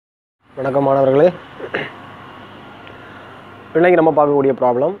வணக்கம் மாணவர்களே. இன்னைக்கு நம்ம பார்க்கக்கூடிய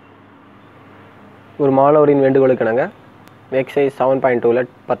ப்ராப்ளம் ஒரு மாணவரின் வேண்டுகோளுக்கு இணங்க எக்ஸைஸ் 7.2ல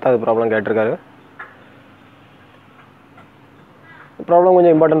 10வது ப்ராப்ளம் கேட்டிருக்காரு. ப்ராப்ளம்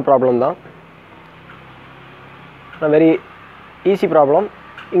கொஞ்சம் இம்பார்ட்டன்ட் ப்ராப்ளம் தான், வெரி ஈஸி ப்ராப்ளம்.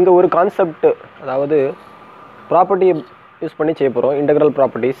 இங்கே ஒரு கான்செப்ட், அதாவது ப்ராப்பர்ட்டியை யூஸ் பண்ணி செய்ய போகிறோம், இன்டெக்ரல்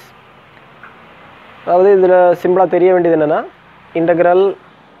ப்ராப்பர்ட்டிஸ். அதாவது இதில் சிம்பிளாக தெரிய வேண்டியது என்னென்னா, integral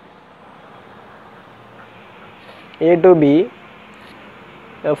a to b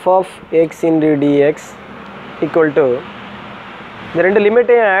f of x into dx equal to இந்த ரெண்டு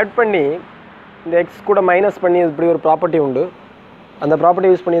லிமிட்டையும் ஆட் பண்ணி இந்த x கூட மைனஸ் பண்ணி இப்படி ஒரு ப்ராப்பர்ட்டி உண்டு. அந்த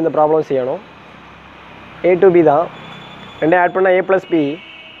ப்ராப்பர்ட்டி யூஸ் பண்ணி இந்த ப்ராப்ளம் செய்யணும். a to b தான், ரெண்டையும் ஆட் பண்ணால் a + b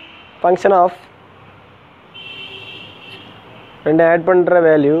ஃபங்க்ஷன் ஆஃப் ரெண்டு ஆட் பண்ணுற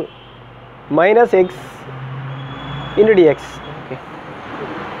value minus X into dx. Okay,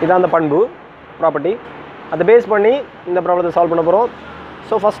 இதான் அந்த பண்பு ப்ராப்பர்ட்டி. அதை பேஸ் பண்ணி இந்த ப்ராப்ளத்தை சால்வ் பண்ண போகிறோம்.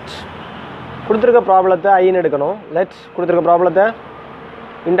 ஸோ ஃபஸ்ட் கொடுத்துருக்க ப்ராப்ளத்தை ஐன்னு எடுக்கணும். கொடுத்துருக்க ப்ராப்ளத்தை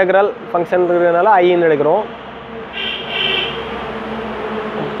இன்டெக்ரல் ஃபங்க்ஷன் இருக்கிறதுனால ஐன்னு எடுக்கிறோம்.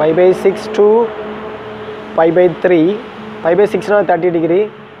 5/6 to π/3. 5/6 30 degree,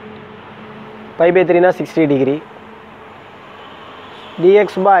 5/3 60 degree. dx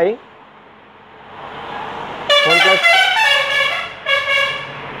by 1 plus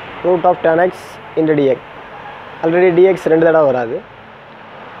root of tan x into dx. Already dx ரெண்டு தடவை வராது,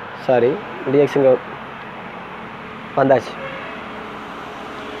 சாரி dx இங்கே வந்தாச்சு.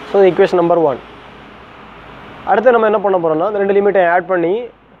 So equation number 1. அடுத்து நம்ம என்ன பண்ண போகிறோம்னா, இந்த ரெண்டு லிமிட்டை ஆட் பண்ணி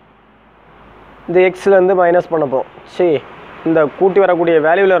இந்த எக்ஸ்லேருந்து மைனஸ் பண்ண போகிறோம். சரி, இந்த கூட்டி வரக்கூடிய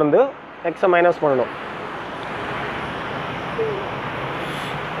வேல்யூவிலேருந்து எக்ஸை மைனஸ் பண்ணணும்.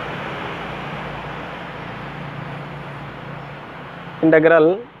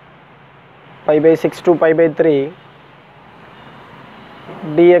 Integral 5/6 to π/3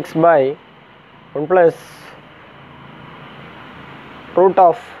 dx by 1 plus root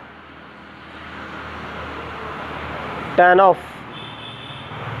of tan of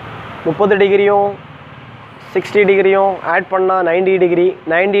 30 டிகிரியும் 60 டிகிரியும் add பண்ணால் 90 டிகிரி.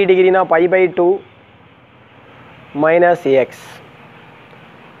 90 டிகிரினா π/2 minus X.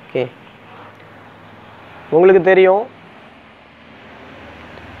 ஓகே, உங்களுக்கு தெரியும்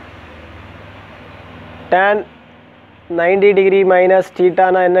tan 90 டிகிரி மைனஸ்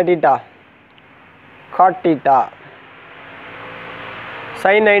தீட்டானா என்ன? Theta God theta.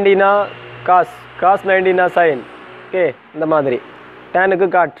 sin 90னா cos, cos 90னா sign. Okay, இந்த மாதிரி டேனுக்கு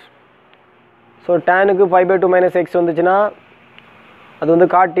காட். ஸோ டேனுக்கு 5/2 மைனஸ் எக்ஸ் வந்துச்சுன்னா அது வந்து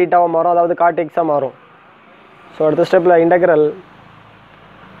காட் தீட்டாவாக மாறும், அதாவது காட் எக்ஸாக மாறும். ஸோ அடுத்த ஸ்டெப்பில் integral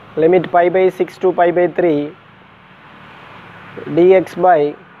limit 5/6 to π/3 dx by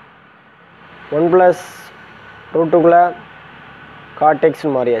 1 plus ரூட்டுக்குள்ள God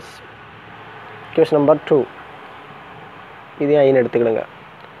எக்ஸ்னு மாறியாச்சு. Equation number 2. இதையும் ஐன்னு எடுத்துக்கிடுங்க.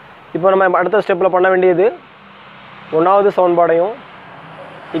 இப்போ நம்ம அடுத்த ஸ்டெப்பில் பண்ண வேண்டியது, ஒன்றாவது சமன்பாடையும்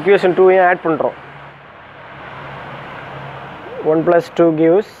ஈக்குவேஷன் 2ஐயும் ஆட் பண்ணுறோம். 1 plus 2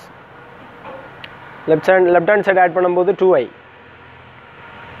 gives left hand side add பண்ணும்போது 2i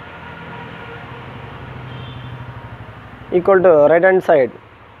equal to right hand side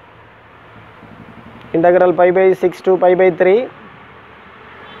integral 5/6 to π/3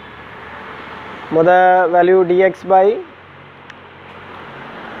 மொத value dx by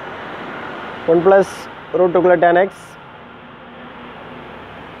 1 plus ரூட்டுக்குள்ள tan x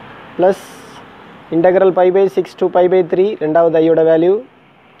plus integral 5/6 to π/3 ரெண்டாவது ஐயோட value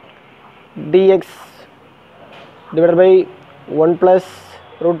dx divided by 1 plus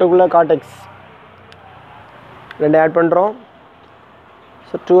ரூட்டுக்குள்ள cot x. ரெண்டு add பண்ணுறோம்.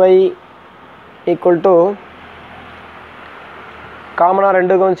 So 2i equal to காமனாக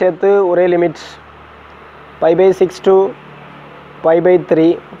ரெண்டுக்கும் சேர்த்து ஒரே லிமிட்ஸ் 5/6 to π/3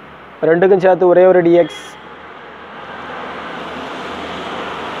 ரெண்டுக்கும் சேர்த்து ஒரே ஒரு dx.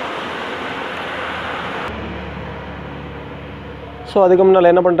 ஸோ அதுக்கு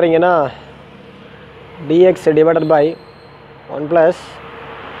முன்னால் என்ன பண்ணுறீங்கன்னா, dx divided by 1 plus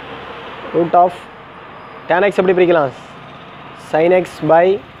root of tan x எப்படி பிரிக்கலாம்? sin x பை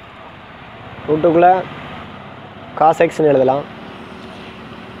ரூட்டுக்குள்ள காஸ் எக்ஸ்ன்னு எழுதலாம்.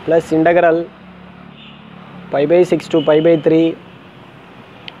 Plus integral 5/6 to π/3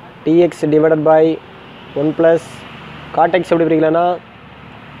 dx divided by 1 plus God X எப்படி பிரிக்கலாம்னா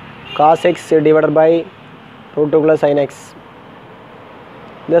cos X divided by ரூட்டுக்குள்ள sine x.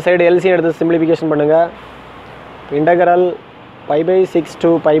 இந்த சைடு எல்சியம் எடுத்து சிம்பிளிஃபிகேஷன் பண்ணுங்கள். இன்டெக்ரல் 5/6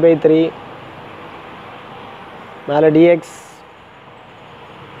 to π/3 மேலே dx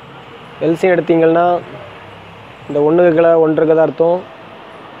LCM எடுத்தீங்கன்னா இந்த ஒன்றுக்கு 1 இருக்கிறதா அர்த்தம்.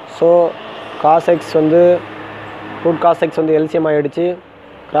 ஸோ காஸ் எக்ஸ் வந்து ரூட் காஸ் எக்ஸ் வந்து எல்சிஎம் ஆகிடுச்சு.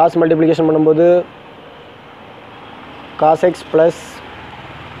 கிராஸ் மல்டிப்ளிகேஷன் பண்ணும்போது காஸ் எக்ஸ் ப்ளஸ்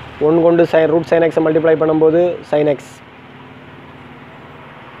 1 கொண்டு ரூட் சைன் எக்ஸை மல்டிப்ளை பண்ணும்போது சைன் எக்ஸ்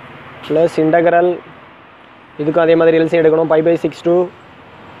ப்ளஸ் இன்டகரல் இதுக்கும் அதே மாதிரி எல்சிஎம் எடுக்கணும். π/6 to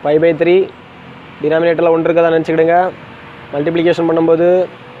π/3 டினாமினேட்டரில் 1 இருக்கதான் நினச்சிக்கிடுங்க. மல்டிப்ளிகேஷன் பண்ணும்போது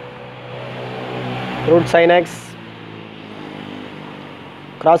root sine x,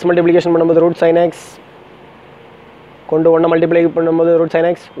 cross multiplication பண்ணும்போது ரூட் சைன் எக்ஸ் கொண்டு 1 மல்டிப்ளை பண்ணும்போது ரூட் சைன்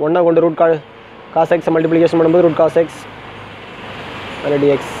எக்ஸ், 1 கொண்டு ரூட் காஸ் எக்ஸை மல்டிப்ளிகேஷன் பண்ணும்போது root cause X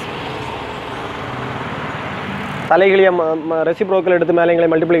dx. தலைகளையை reciprocal எடுத்து மேலே எங்களை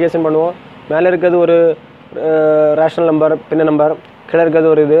மல்டிப்ளிகேஷன் பண்ணுவோம். மேலே இருக்கிறது ஒரு ரேஷனல் நம்பர் பின்ன நம்பர், கீழே இருக்கிறது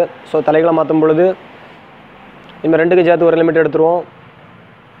ஒரு இது. ஸோ தலைகளை மாற்றும் பொழுது இந்த ரெண்டுக்கு சேர்த்து ஒரு லிமிட் எடுத்துருவோம்.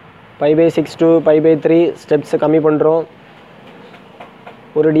 π/6 to π/3 ஸ்டெப்ஸ் கம்மி பண்ணுறோம்.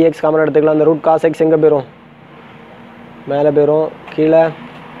 ஒரு டிஎக்ஸ் காமன் எடுத்துக்கலாம். அந்த ரூட் காஸ் எக்ஸ் எங்கே போயிடும்? மேலே போயிடும். கீழே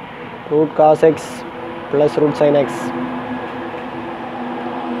root cause X plus root sine x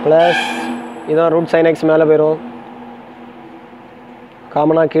plus இதான் ரூட் சைன் எக்ஸ் மேலே போயிடும்.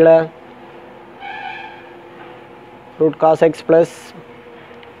 காமனாக கீழே root cause X plus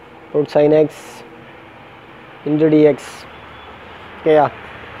root sine x into dx. ஓகேயா?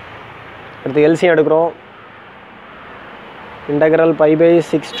 அடுத்து எல்சிஎம் எடுக்கிறோம். இன்டகரல்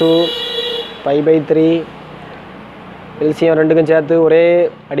π/6 to π/3 எல்சிஎம் ரெண்டுக்கும் சேர்த்து ஒரே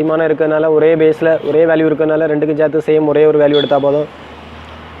அடிமானம் இருக்கிறதுனால, ஒரே பேஸில் ஒரே வேல்யூ இருக்கிறதுனால ரெண்டுக்கும் சேர்த்து சேம் ஒரே ஒரு வேல்யூ எடுத்தால் போதும்.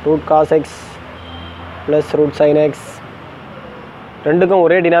 Root cause X plus root sine x. ரெண்டுக்கும்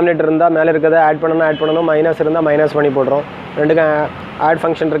ஒரே டினாமினேட்டர் இருந்தால் மேலே இருக்கிறத ஆட் பண்ணணும், மைனஸ் இருந்தால் மைனஸ் பண்ணி போடுறோம். ரெண்டுக்கும் ஆட்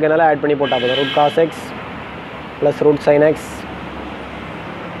ஃபங்க்ஷன் இருக்கிறதுனால ஆட் பண்ணி போட்டால் போதும். Root cause X plus root sine x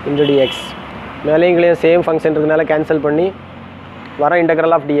into dx. மேலேயும் இங்கேயும் சேம் ஃபங்க்ஷன் இருக்கிறதுனால கேன்சல் பண்ணி வர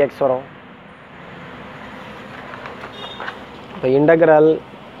இன்டகரல் ஆஃப் டிஎக்ஸ் வரும். இப்போ இன்டகரல்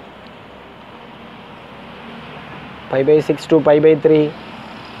π/6 to π/3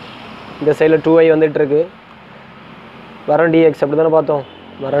 இந்த சைடில் 2i வந்துட்டுருக்கு. வரம் டிஎக்ஸ் அப்படி தானே பார்த்தோம்.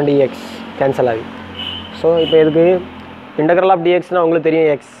 வரம் டிஎக்ஸ் கேன்சல் ஆகி. ஸோ இப்போ இதுக்கு இன்டகரல் ஆஃப் டிஎக்ஸ்னால் உங்களுக்கு தெரியும்.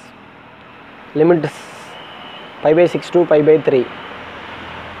 X limit π/6 to π/3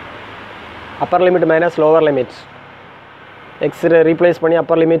 upper limit minus lower limit. X replace பண்ணி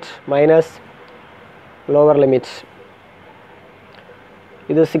upper limit minus lower limit.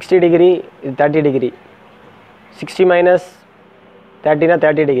 இது 60 டிகிரி, இது 30 டிகிரி. 60 minus 30னா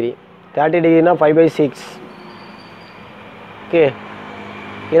 30 degree. 30 டிகிரினா π/6. ஓகே,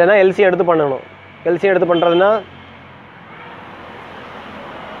 இல்லைனா எல்சிஎம் எடுத்து பண்ணணும். எல்சிஎம் எடுத்து பண்ணுறதுனா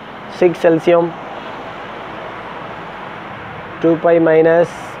 6 எல்சிஎம் 2π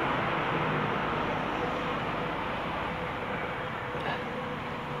மைனஸ்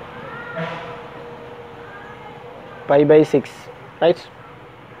π/6 ரைட்.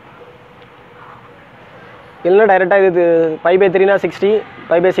 இல்லைனா டைரெக்டாக இது π/3னா 60,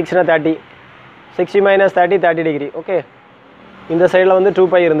 π/6னா 30. 60 மைனஸ் 30 டிகிரி. ஓகே, இந்த சைடில் வந்து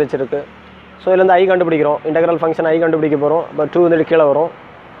 2π இருந்துச்சு. ஸோ இதுலேருந்து ஐ கண்டுபிடிக்கிறோம். இன்டகரல் ஃபங்க்ஷன் ஐ கண்டுபிடிக்க போகிறோம். அப்போ 2 வந்துட்டு கீழே வரும்.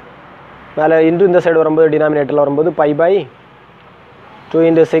 மேலே இன்டு இந்த சைடு வரும்போது டினாமினேட்டரில் வரும்போது π/2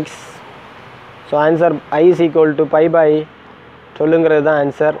 × 6. So answer i is equal to π/12ங்கிறது தான்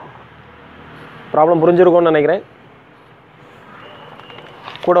ஆன்சர். ப்ராப்ளம் புரிஞ்சிருக்கும்னு நினைக்கிறேன்.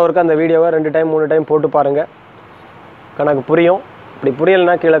 கூட ஒருக்க அந்த வீடியோவை 2 டைம் 3 டைம் போட்டு பாருங்கள், கணக்கு புரியும். இப்படி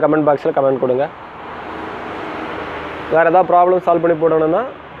புரியலைன்னா கீழே கமெண்ட் பாக்ஸில் கமெண்ட் கொடுங்க. வேறு ஏதாவது ப்ராப்ளம் சால்வ் பண்ணி போடணுன்னா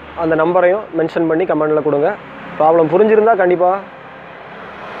அந்த நம்பரையும் மென்ஷன் பண்ணி கமெண்டில் கொடுங்க. ப்ராப்ளம் புரிஞ்சிருந்தால் கண்டிப்பாக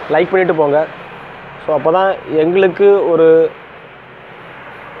லைக் பண்ணிவிட்டு போங்க. ஸோ அப்போ தான் எங்களுக்கு ஒரு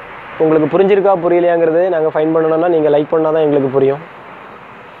உங்களுக்கு புரிஞ்சிருக்கா புரியலையாங்கிறது நாங்கள் ஃபைன் பண்ணணும்னா நீங்கள் லைக் பண்ணால் தான் எங்களுக்கு புரியும்.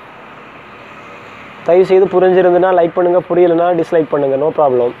 தயவுசெய்து புரிஞ்சிருந்துன்னா லைக் பண்ணுங்கள், புரியலைன்னா டிஸ்லைக் பண்ணுங்கள், நோ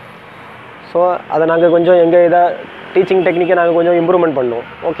ப்ராப்ளம். ஸோ அதை நாங்கள் கொஞ்சம் எங்கள் இதை டீச்சிங் டெக்னிக்கை நாங்கள் கொஞ்சம் இம்ப்ரூவ்மெண்ட் பண்ணுவோம்.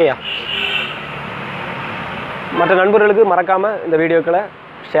 ஓகேயா? மற்ற நண்பர்களுக்கு மறக்காமல் இந்த வீடியோக்களை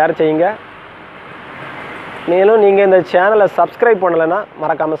ஷேர் செய்யுங்க. மேலும் நீங்கள் இந்த சேனலை சப்ஸ்கிரைப் பண்ணலைன்னா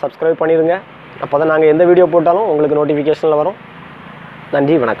மறக்காமல் சப்ஸ்கிரைப் பண்ணிடுங்க. அப்போ தான் நாங்கள் எந்த வீடியோ போட்டாலும் உங்களுக்கு நோட்டிஃபிகேஷனில் வரும்.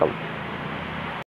 நன்றி, வணக்கம்.